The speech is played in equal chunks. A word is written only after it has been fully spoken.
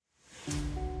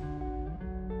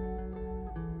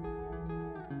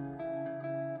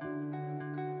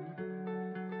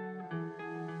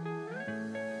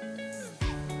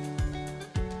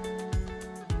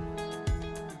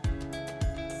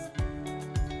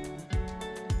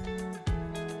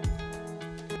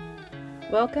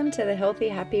Welcome to the Healthy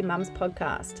Happy Mums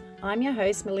podcast. I'm your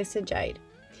host, Melissa Jade.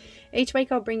 Each week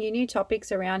I'll bring you new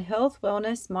topics around health,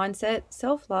 wellness, mindset,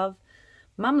 self-love,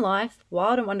 mum life,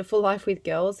 wild and wonderful life with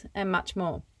girls, and much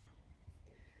more.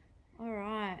 All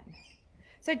right.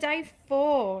 So day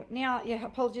 4. Now,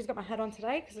 apologies, got my hat on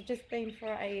today because I've just been for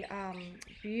a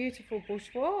beautiful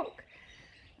bushwalk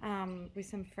with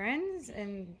some friends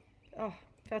and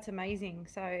felt amazing.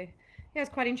 So it was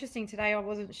quite interesting today. I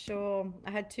wasn't sure.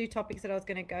 I had 2 topics that I was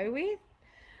going to go with.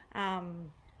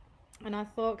 And I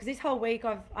thought, because this whole week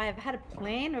I have had a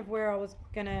plan of where I was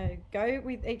going to go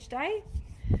with each day.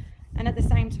 And at the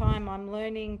same time, I'm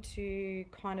learning to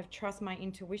kind of trust my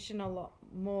intuition a lot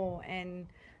more. And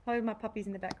my puppy's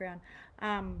in the background.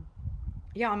 I'm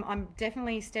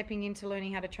definitely stepping into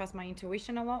learning how to trust my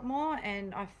intuition a lot more.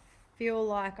 And I feel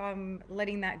like I'm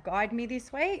letting that guide me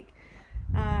this week.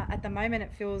 At the moment,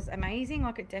 it feels amazing.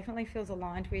 Like it definitely feels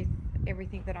aligned with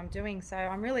everything that I'm doing. So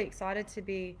I'm really excited to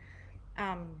be,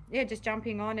 just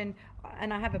jumping on. And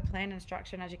I have a plan and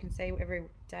structure. And as you can see, every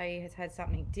day has had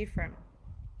something different.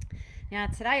 Now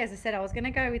today, as I said, I was going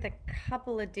to go with a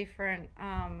couple of different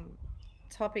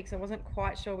topics. I wasn't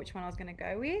quite sure which one I was going to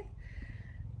go with.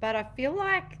 But I feel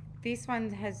like this one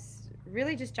has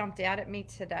really just jumped out at me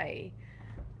today.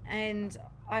 And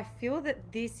I feel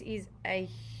that this is a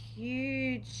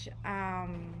huge, I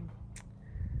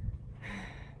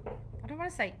don't want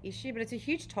to say issue, but it's a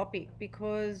huge topic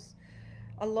because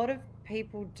a lot of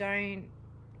people don't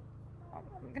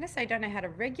know how to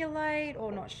regulate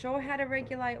or not sure how to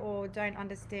regulate or don't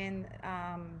understand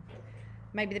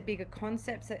maybe the bigger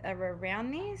concepts that are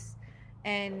around this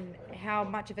and how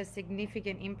much of a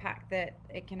significant impact that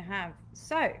it can have.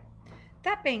 So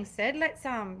that being said, let's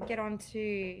get on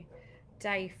to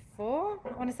day 4.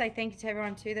 I want to say thank you to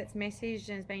everyone too that's messaged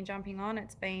and has been jumping on.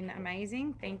 It's been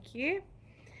amazing. Thank you.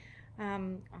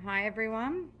 Hi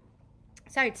everyone.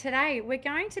 So today we're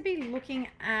going to be looking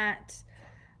at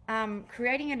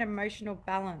creating an emotional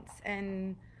balance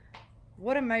and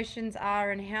what emotions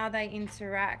are and how they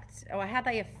interact or how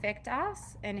they affect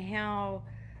us and how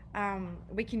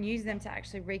we can use them to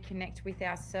actually reconnect with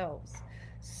ourselves.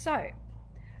 So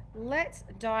let's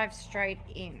dive straight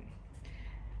in.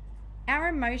 Our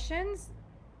emotions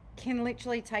can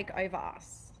literally take over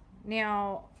us.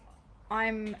 Now,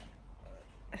 my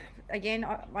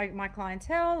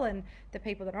clientele and the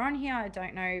people that are on here, I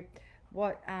don't know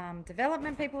what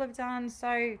development people have done.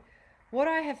 So what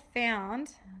I have found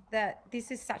that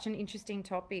this is such an interesting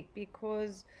topic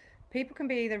because people can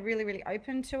be either really, really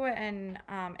open to it and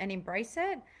embrace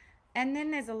it. And then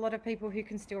there's a lot of people who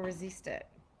can still resist it.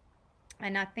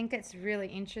 And I think it's really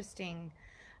interesting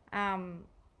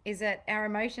is that our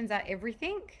emotions are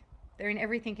everything. They're in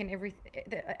everything and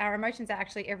our emotions are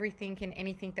actually everything and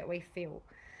anything that we feel.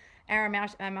 Our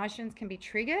emotions can be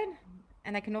triggered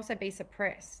and they can also be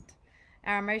suppressed.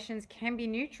 Our emotions can be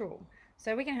neutral.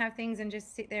 So we can have things and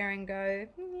just sit there and go,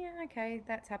 yeah, okay,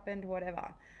 that's happened,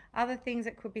 whatever. Other things,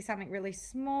 it could be something really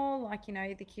small, like,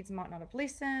 the kids might not have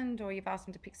listened or you've asked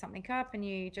them to pick something up and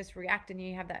you just react and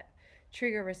you have that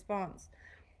trigger response.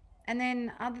 And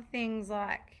then other things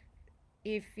like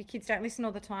if your kids don't listen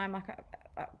all the time, like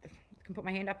I can put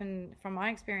my hand up and from my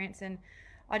experience and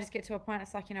I just get to a point,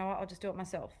 it's like, you know what, I'll just do it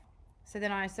myself. So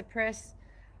then I suppress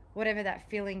whatever that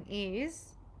feeling is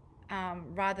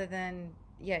rather than,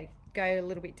 go a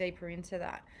little bit deeper into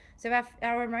that. So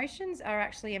our emotions are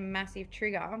actually a massive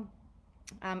trigger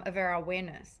of our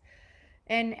awareness.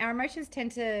 And our emotions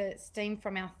tend to stem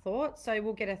from our thoughts. So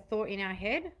we'll get a thought in our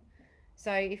head.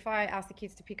 So if I ask the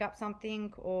kids to pick up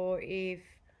something or if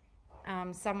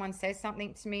someone says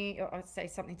something to me or I say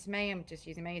something to me, I'm just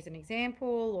using me as an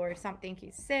example, or if something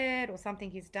is said or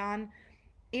something is done,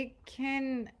 it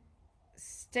can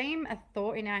stem a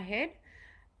thought in our head.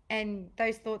 And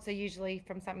those thoughts are usually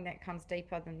from something that comes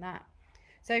deeper than that.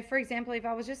 So for example, if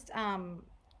I was just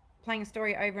playing a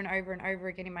story over and over and over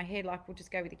again in my head, like we'll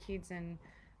just go with the kids and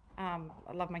I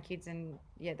love my kids and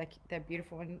they're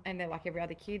beautiful and they're like every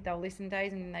other kid. They'll listen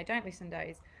days and then they don't listen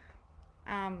days.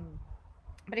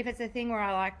 But if it's a thing where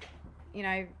I like,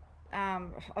 I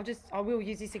will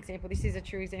use this example. This is a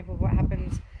true example of what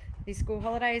happened this school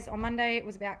holidays. On Monday, it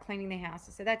was about cleaning the house.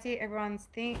 So that's it. Everyone's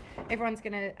going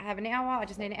to have an hour. I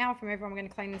just need an hour from everyone. We're going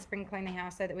to clean the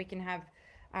house so that we can have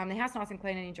the house nice and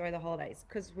clean and enjoy the holidays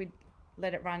because we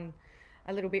let it run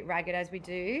a little bit ragged as we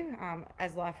do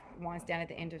as life winds down at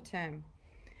the end of term.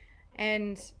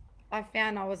 And I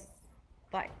found I was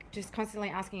like just constantly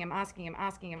asking him,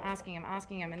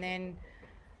 and then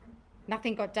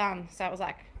nothing got done. So it was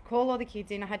like, call all the kids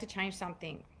in. I had to change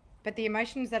something. But the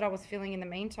emotions that I was feeling in the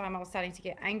meantime, I was starting to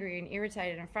get angry and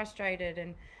irritated and frustrated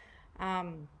and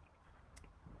Um,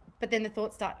 but then the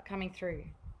thoughts start coming through.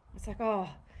 It's like, oh,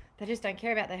 they just don't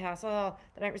care about their house. Oh,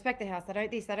 they don't respect their house. They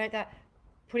don't this, they don't that.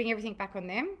 Putting everything back on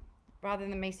them rather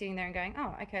than me sitting there and going,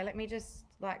 oh, okay, let me just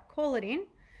like call it in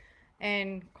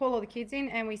and call all the kids in.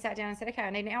 And we sat down and said, okay, I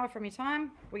need an hour from your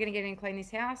time. We're going to get in and clean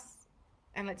this house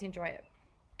and let's enjoy it.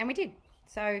 And we did.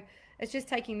 So it's just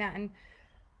taking that. And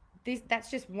that's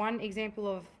just one example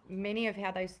of many of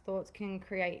how those thoughts can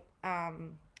create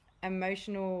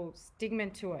emotional stigma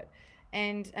to it.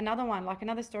 And another one, like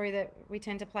another story that we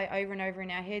tend to play over and over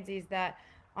in our heads is that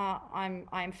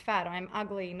I'm fat, I'm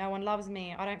ugly, no one loves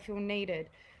me, I don't feel needed.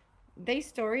 These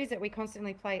stories that we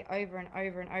constantly play over and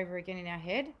over and over again in our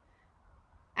head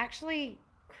actually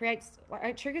creates, like,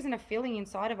 it triggers in a feeling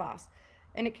inside of us,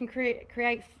 and it can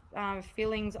create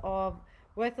feelings of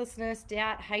worthlessness,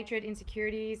 doubt, hatred,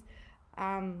 insecurities,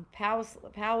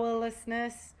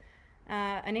 powerlessness,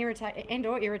 and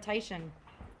irritation.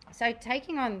 So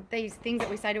taking on these things that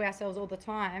we say to ourselves all the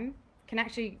time can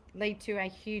actually lead to a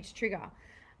huge trigger,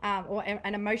 or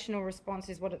an emotional response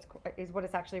is what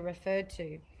it's actually referred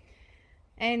to.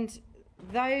 And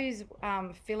those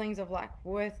feelings of like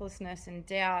worthlessness and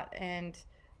doubt and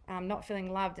not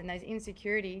feeling loved and those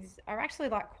insecurities are actually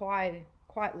like quite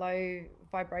low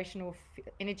vibrational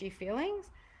energy feelings.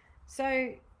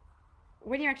 So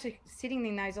when you're actually sitting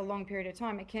in those a long period of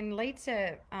time, it can lead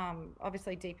to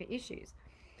obviously deeper issues.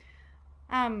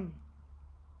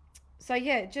 So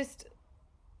yeah, just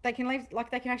they can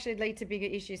actually lead to bigger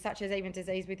issues such as even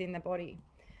disease within the body.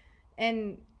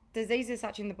 And diseases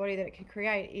such in the body that it can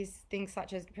create is things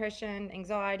such as depression,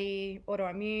 anxiety,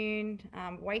 autoimmune,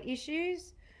 weight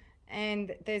issues,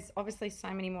 and there's obviously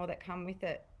so many more that come with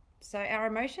it. So our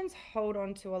emotions hold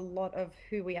on to a lot of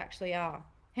who we actually are.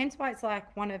 Hence why it's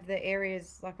like one of the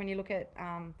areas, like when you look at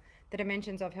the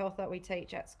dimensions of health that we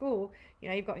teach at school,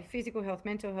 you've got your physical health,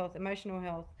 mental health, emotional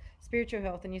health, spiritual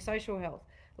health, and your social health.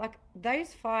 Like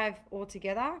those five all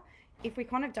together, if we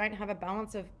kind of don't have a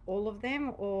balance of all of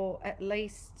them, or at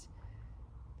least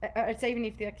it's even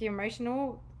if the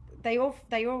emotional, they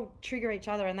all trigger each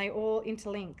other and they all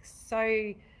interlink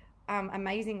so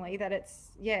amazingly that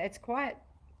it's quite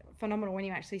phenomenal when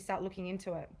you actually start looking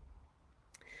into it.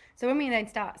 So when we then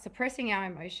start suppressing our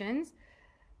emotions,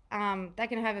 they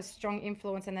can have a strong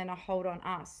influence and then a hold on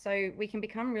us. So we can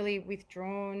become really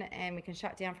withdrawn and we can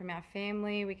shut down from our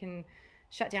family, we can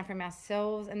shut down from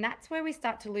ourselves, and that's where we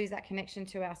start to lose that connection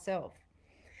to ourselves.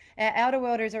 Our outer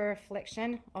world is a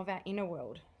reflection of our inner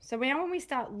world. So now when we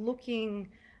start looking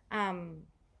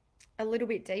a little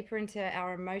bit deeper into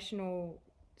our emotional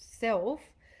self,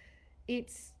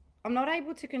 I'm not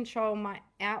able to control my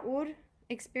outward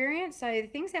experience. So the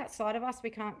things outside of us we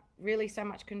can't really so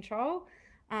much control.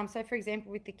 So for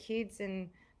example, with the kids and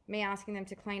me asking them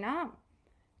to clean up,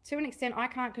 to an extent I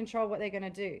can't control what they're going to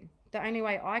do. The only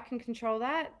way I can control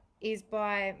that is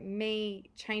by me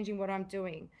changing what I'm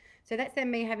doing. So that's then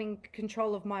me having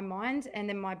control of my mind and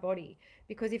then my body.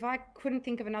 Because if I couldn't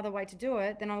think of another way to do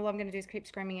it, then all I'm going to do is keep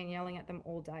screaming and yelling at them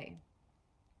all day.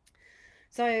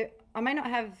 So I may not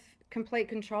have complete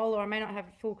control, or I may not have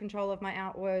full control of my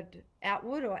outward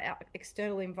or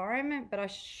external environment, but I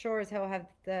sure as hell have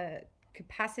the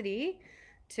capacity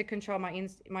to control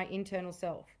my internal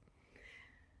self.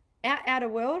 Our outer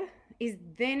world is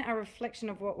then a reflection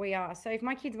of what we are. So if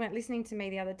my kids weren't listening to me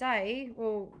the other day,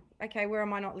 well, okay, where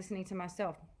am I not listening to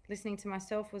myself? Listening to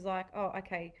myself was like, oh,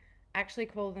 okay, actually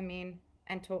call them in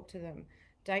and talk to them.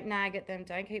 Don't nag at them.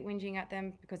 Don't keep whinging at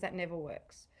them, because that never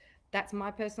works. That's my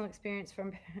personal experience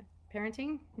from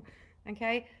parenting.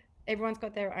 Okay, everyone's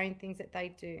got their own things that they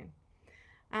do.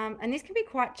 And this can be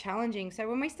quite challenging. So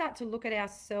when we start to look at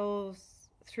ourselves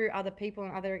through other people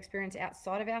and other experience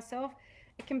outside of ourselves,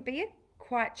 it can be a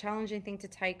quite challenging thing to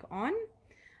take on.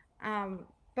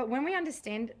 But when we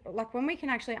understand, like when we can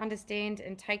actually understand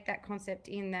and take that concept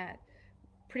in, that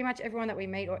pretty much everyone that we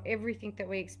meet or everything that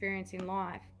we experience in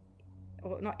life,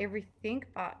 or not everything,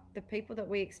 but the people that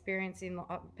we experience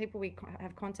people we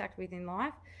have contact with in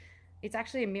life, it's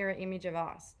actually a mirror image of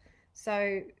us.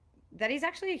 So that is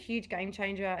actually a huge game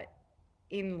changer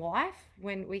in life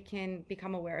when we can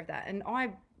become aware of that. And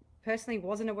I personally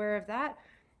wasn't aware of that.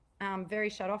 Very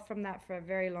shut off from that for a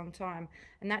very long time.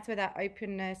 And that's where that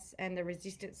openness and the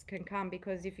resistance can come,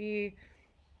 because if you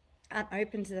aren't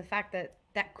open to the fact that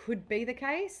that could be the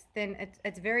case, then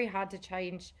it's very hard to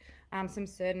change some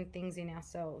certain things in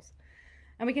ourselves.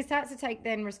 And we can start to take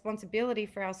then responsibility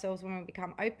for ourselves when we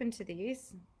become open to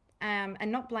this, and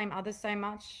not blame others so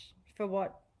much for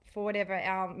whatever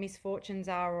our misfortunes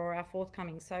are or our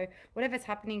forthcoming. So whatever's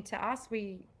happening to us,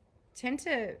 we tend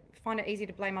to find it easy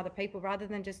to blame other people rather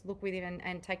than just look within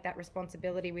and take that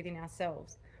responsibility within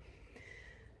ourselves.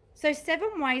 So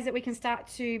 7 ways that we can start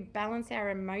to balance our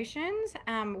emotions,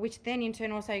 which then in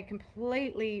turn also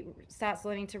completely starts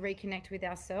learning to reconnect with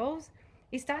ourselves,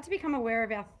 is start to become aware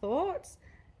of our thoughts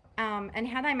and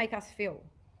how they make us feel.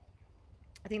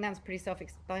 I think that's pretty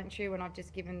self-explanatory when I've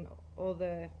just given all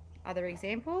the other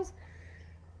examples.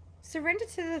 Surrender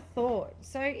to the thought.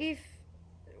 So if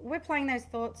we're playing those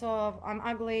thoughts of I'm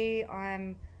ugly,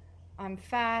 I'm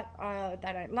fat,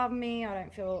 they don't love me, I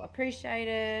don't feel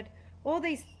appreciated, all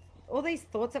these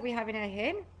thoughts that we have in our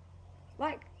head,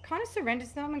 like kind of surrender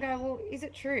to them and go, well, is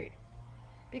it true?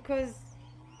 Because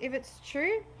if it's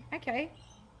true, okay,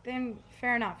 then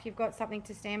fair enough, you've got something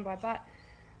to stand by. But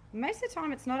most of the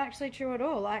time, it's not actually true at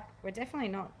all. Like, we're definitely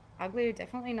not ugly, we're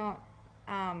definitely not,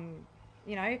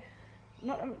 you know,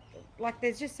 not like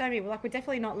there's just so many. Like, we're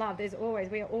definitely not loved.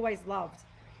 We are always loved.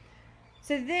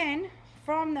 So then,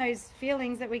 from those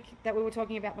feelings that we were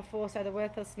talking about before, so the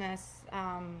worthlessness,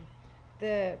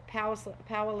 the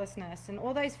powerlessness, and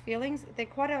all those feelings, they're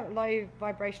quite a low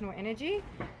vibrational energy.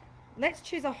 Let's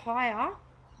choose a higher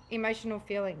emotional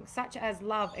feeling, such as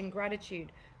love and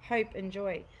gratitude, hope and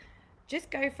joy. Just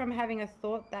go from having a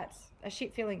thought that's a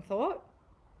shit feeling thought.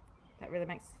 That really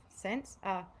makes sense.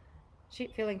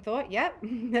 Shit feeling thought, yep,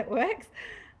 that works.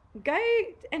 Go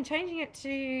and changing it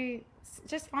to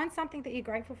just find something that you're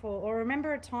grateful for, or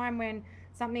remember a time when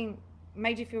something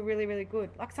made you feel really, really good.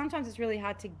 Like, sometimes it's really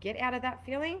hard to get out of that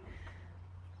feeling,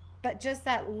 but just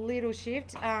that little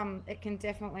shift, it can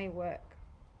definitely work.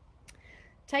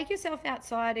 Take yourself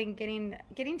outside and get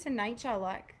into nature.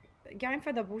 Like, going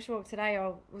for the bushwalk today,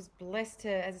 I was blessed to,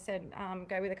 as I said,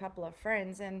 go with a couple of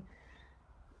friends, and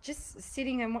just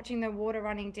sitting and watching the water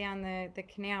running down the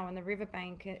canal and the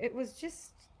riverbank. It was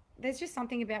just, there's just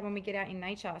something about when we get out in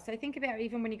nature. So think about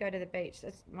even when you go to the beach.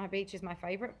 My beach is my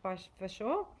favourite for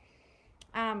sure.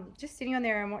 Just sitting on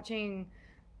there and watching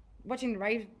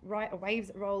the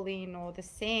waves roll in, or the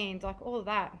sand, like all of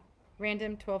that.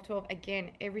 Random 12-12 again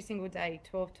every single day,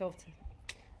 12-12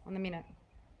 on the minute.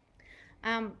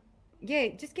 Yeah,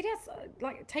 just get outside,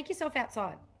 like take yourself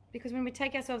outside, because when we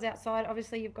take ourselves outside,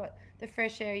 obviously you've got the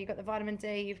fresh air, you've got the vitamin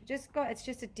D, it's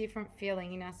just a different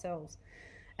feeling in ourselves.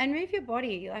 And move your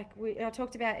body. Like, I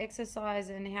talked about exercise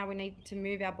and how we need to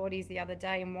move our bodies the other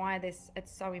day, and why it's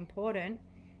so important.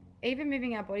 Even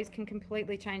moving our bodies can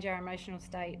completely change our emotional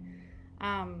state.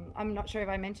 I'm not sure if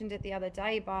I mentioned it the other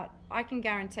day, but I can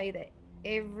guarantee that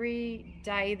every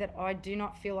day that I do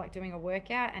not feel like doing a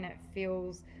workout, and it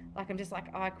feels like I'm just like,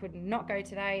 oh, I could not go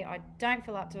today, I don't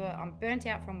feel up to it, I'm burnt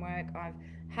out from work, I've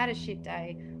had a shit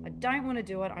day, I don't want to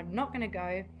do it, I'm not going to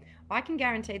go, I can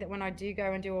guarantee that when I do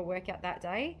go and do a workout that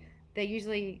day, they're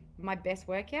usually my best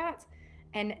workouts.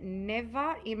 And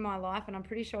never in my life, and I'm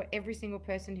pretty sure every single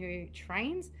person who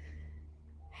trains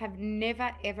have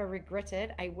never ever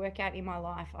regretted a workout in my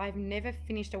life. I've never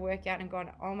finished a workout and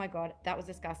gone, oh my God, that was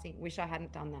disgusting, wish I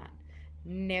hadn't done that.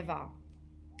 Never.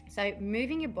 So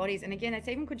moving your bodies, and again, it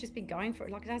even could just be going for,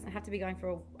 like, it doesn't have to be going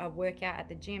for a workout at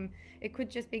the gym. It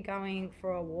could just be going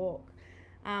for a walk.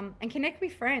 And connect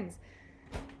with friends.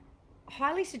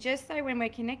 Highly suggest, though, when we're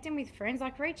connecting with friends,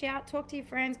 like, reach out, talk to your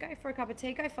friends, go for a cup of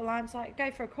tea, go for lunch, like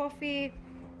go for a coffee,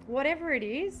 whatever it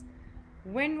is.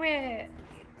 When we're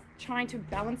trying to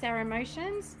balance our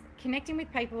emotions, connecting with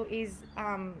people is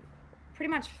pretty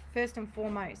much first and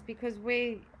foremost, because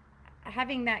we're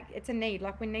having that, it's a need,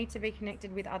 like we need to be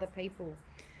connected with other people.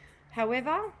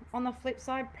 However, on the flip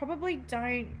side, probably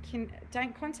don't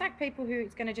contact people who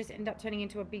it's going to just end up turning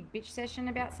into a big bitch session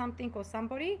about something or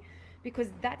somebody, because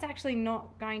that's actually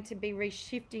not going to be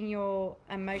reshifting your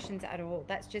emotions at all.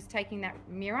 That's just taking that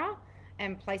mirror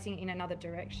and placing it in another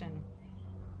direction.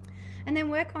 And then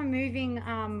work on moving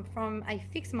from a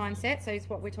fixed mindset. So it's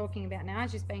what we're talking about now,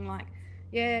 is just being like,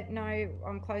 yeah, no,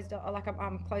 I'm closing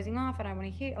off. I don't want to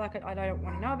hear, like, I don't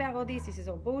want to know about all this. This is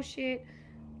all bullshit.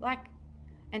 Like,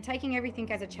 and taking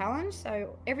everything as a challenge.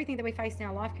 So everything that we face in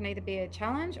our life can either be a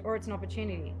challenge or it's an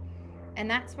opportunity. And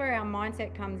that's where our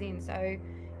mindset comes in. So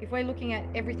if we're looking at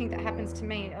everything that happens to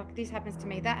me, like this happens to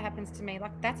me, that happens to me,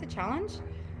 like that's a challenge.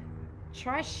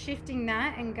 Try shifting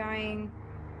that and going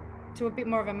to a bit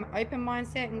more of an open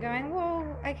mindset and going, well,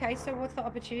 okay, so what's the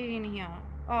opportunity in here?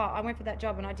 Oh, I went for that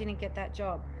job and I didn't get that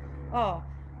job. Oh,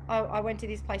 I went to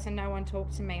this place and no one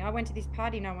talked to me. I went to this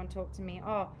party, no one talked to me.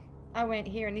 Oh, I went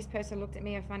here and this person looked at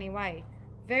me a funny way.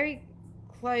 Very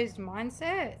closed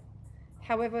mindset.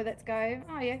 However, let's go,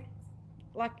 oh yeah,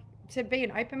 like, to be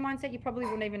an open mindset, you probably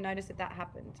wouldn't even notice that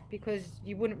happened, because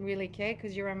you wouldn't really care,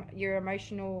 because your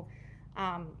emotional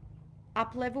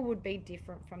up level would be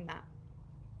different from that.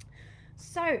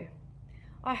 So,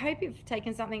 I hope you've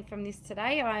taken something from this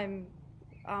today. I'm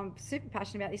super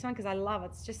passionate about this one because I love it.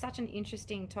 It's just such an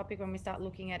interesting topic when we start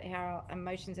looking at how our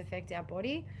emotions affect our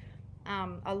body.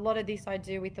 A lot of this I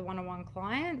do with the one-on-one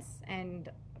clients, and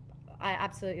I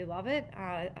absolutely love it.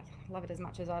 I love it as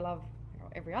much as I love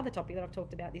every other topic that I've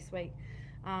talked about this week.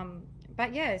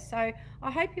 But yeah, so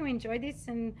I hope you enjoyed this,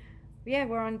 and yeah,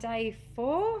 we're on day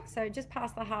 4, so just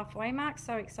past the halfway mark.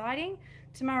 So exciting.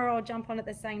 Tomorrow I'll jump on at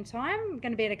the same time. I'm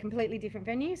going to be at a completely different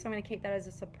venue, so I'm going to keep that as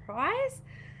a surprise.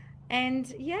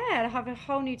 And yeah, I'll have a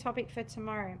whole new topic for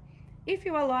tomorrow. If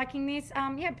you are liking this,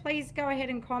 yeah, please go ahead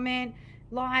and comment,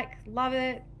 like, love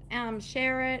it,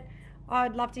 share it.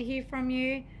 I'd love to hear from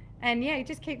you. And yeah,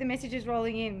 just keep the messages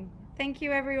rolling in. Thank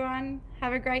you, everyone.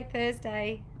 Have a great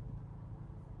Thursday.